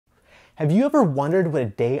Have you ever wondered what a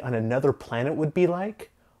day on another planet would be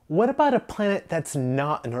like? What about a planet that's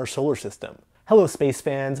not in our solar system? Hello space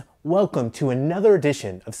fans, welcome to another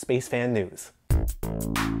edition of Space Fan News.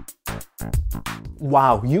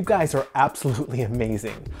 Wow, you guys are absolutely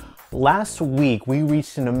amazing. Last week we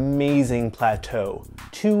reached an amazing plateau,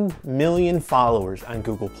 2 million followers on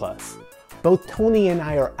Google+. Both Tony and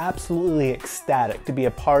I are absolutely ecstatic to be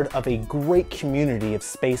a part of a great community of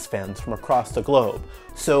space fans from across the globe.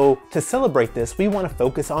 So to celebrate this, we want to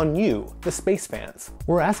focus on you, the space fans.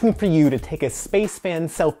 We're asking for you to take a space fan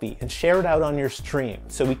selfie and share it out on your stream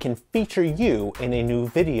so we can feature you in a new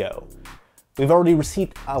video. We've already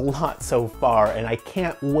received a lot so far, and I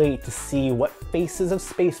can't wait to see what faces of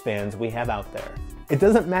space fans we have out there. It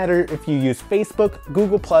doesn't matter if you use Facebook,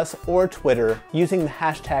 Google+, or Twitter, using the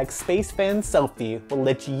hashtag SpaceFanSelfie will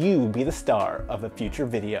let you be the star of a future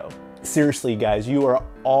video. Seriously guys, you are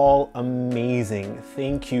all amazing.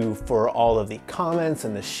 Thank you for all of the comments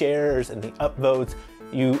and the shares and the upvotes.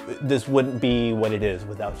 This wouldn't be what it is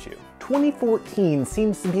without you. 2014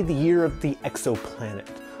 seems to be the year of the exoplanet,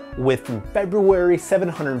 with from February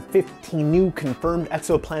 715 new confirmed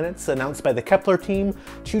exoplanets announced by the Kepler team,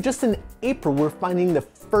 to just in April we're finding the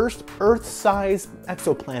first Earth-sized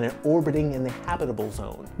exoplanet orbiting in the habitable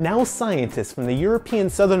zone. Now scientists from the European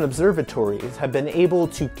Southern Observatories have been able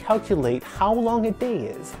to calculate how long a day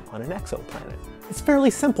is on an exoplanet. It's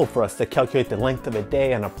fairly simple for us to calculate the length of a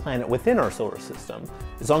day on a planet within our solar system.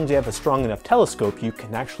 As long as you have a strong enough telescope, you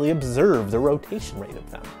can actually observe the rotation rate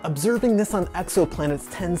of them. Observing this on exoplanets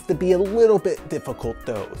tends to be a little bit difficult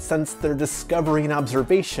though, since their discovery and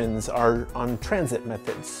observations are on transit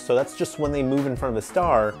methods. So that's just when they move in front of a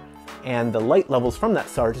star, and the light levels from that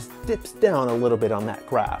star just dips down a little bit on that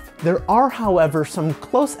graph. There are, however, some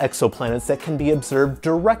close exoplanets that can be observed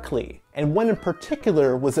directly, and one in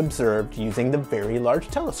particular was observed using the Very Large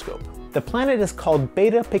Telescope. The planet is called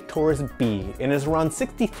Beta Pictoris b and is around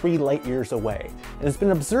 63 light years away, and has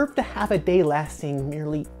been observed to have a day lasting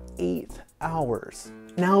merely 8 hours.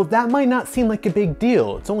 Now that might not seem like a big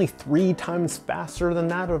deal, it's only 3 times faster than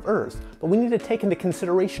that of Earth, but we need to take into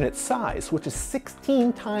consideration its size, which is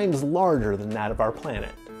 16 times larger than that of our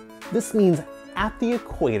planet. This means at the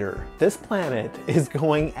equator, this planet is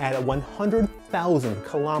going at 100,000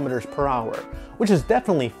 kilometers per hour, which is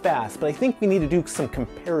definitely fast, but I think we need to do some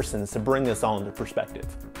comparisons to bring this all into perspective.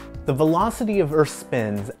 The velocity of Earth's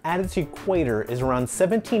spins at its equator is around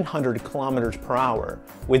 1,700 kilometers per hour,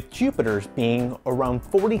 with Jupiter's being around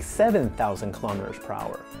 47,000 kilometers per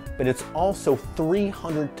hour, but it's also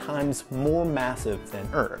 300 times more massive than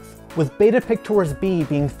Earth. With Beta Pictoris b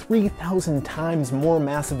being 3,000 times more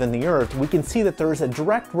massive than the Earth, we can see that there is a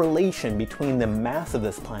direct relation between the mass of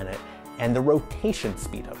this planet and the rotation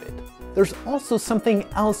speed of it. There's also something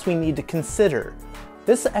else we need to consider.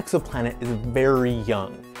 This exoplanet is very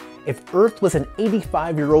young. If Earth was an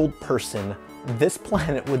 85-year-old person, this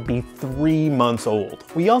planet would be 3 months old.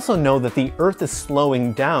 We also know that the Earth is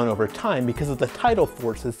slowing down over time because of the tidal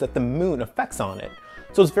forces that the moon affects on it.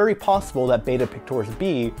 So it's very possible that Beta Pictoris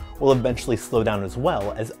b will eventually slow down as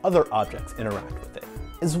well as other objects interact with it.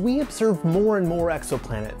 As we observe more and more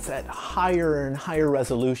exoplanets at higher and higher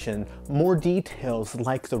resolution, more details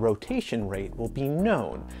like the rotation rate will be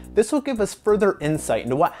known. This will give us further insight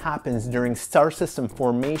into what happens during star system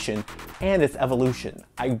formation and its evolution.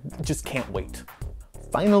 I just can't wait.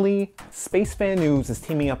 Finally, Space Fan News is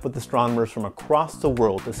teaming up with astronomers from across the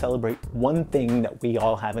world to celebrate one thing that we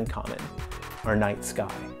all have in common: our night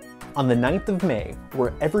sky. On the 9th of May,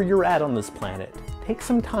 wherever you're at on this planet, take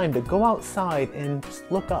some time to go outside and just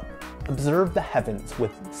look up. Observe the heavens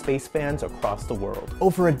with space fans across the world.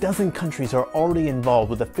 Over a dozen countries are already involved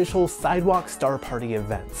with official Sidewalk Star Party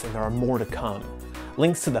events, and there are more to come.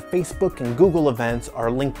 Links to the Facebook and Google events are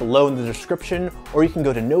linked below in the description, or you can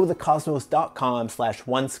go to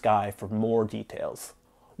knowthecosmos.com/OneSky for more details.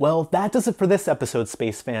 Well, that does it for this episode,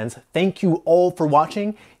 space fans. Thank you all for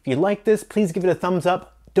watching. If you like this, please give it a thumbs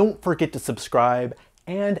up. Don't forget to subscribe.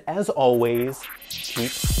 And as always,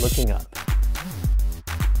 keep looking up.